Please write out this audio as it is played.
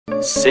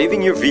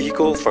Saving your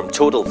vehicle from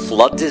total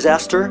flood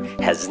disaster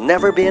has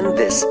never been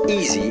this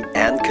easy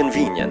and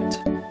convenient.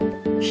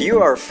 Here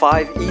are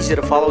 5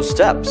 easy-to-follow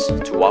steps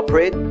to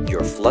operate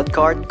your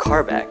floodguard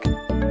car bag.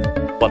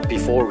 But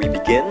before we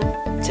begin,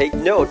 take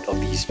note of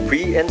these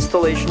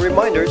pre-installation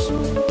reminders.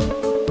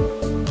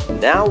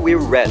 Now we're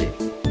ready.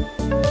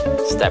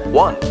 Step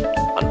 1.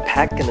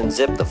 Unpack and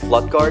unzip the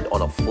floodguard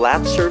on a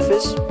flat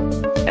surface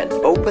and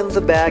open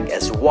the bag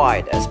as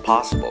wide as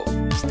possible.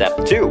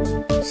 Step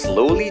 2.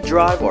 Slowly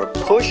drive or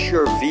push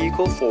your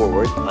vehicle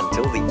forward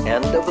until the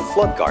end of the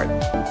floodguard.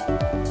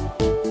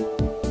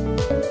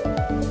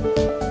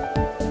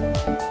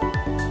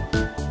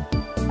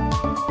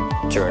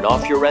 Turn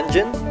off your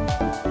engine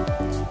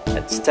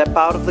and step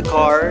out of the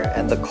car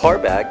and the car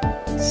bag,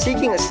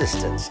 seeking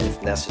assistance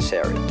if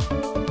necessary.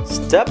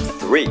 Step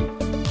 3.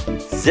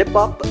 Zip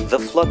up the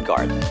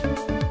floodguard.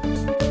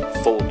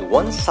 Fold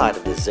one side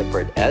of the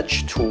zippered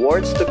edge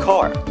towards the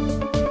car.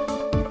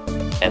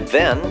 And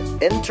then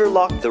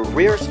interlock the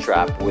rear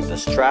strap with the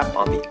strap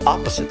on the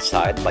opposite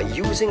side by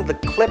using the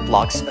clip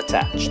locks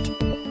attached.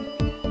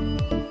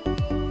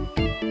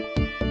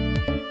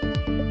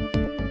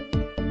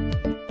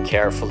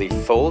 Carefully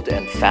fold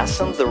and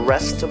fasten the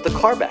rest of the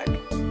car bag.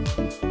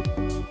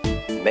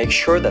 Make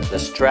sure that the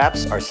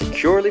straps are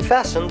securely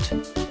fastened.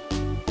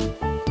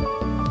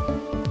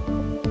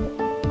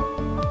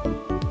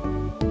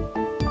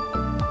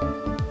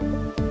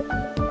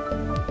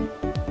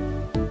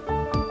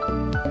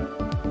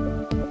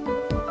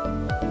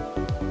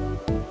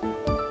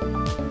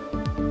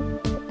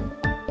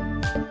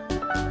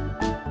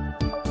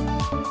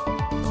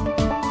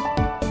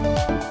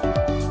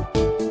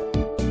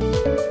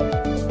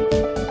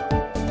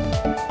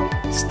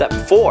 Step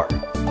 4.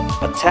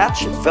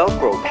 Attach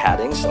Velcro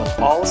paddings on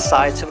all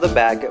sides of the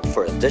bag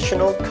for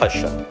additional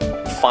cushion.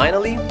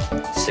 Finally,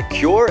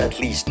 secure at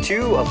least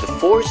 2 of the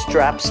 4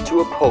 straps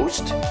to a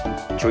post,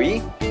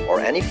 tree, or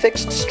any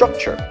fixed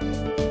structure.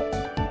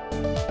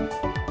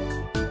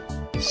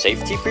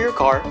 Safety for your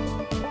car,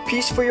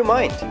 peace for your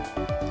mind.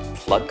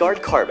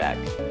 Floodguard Car Bag.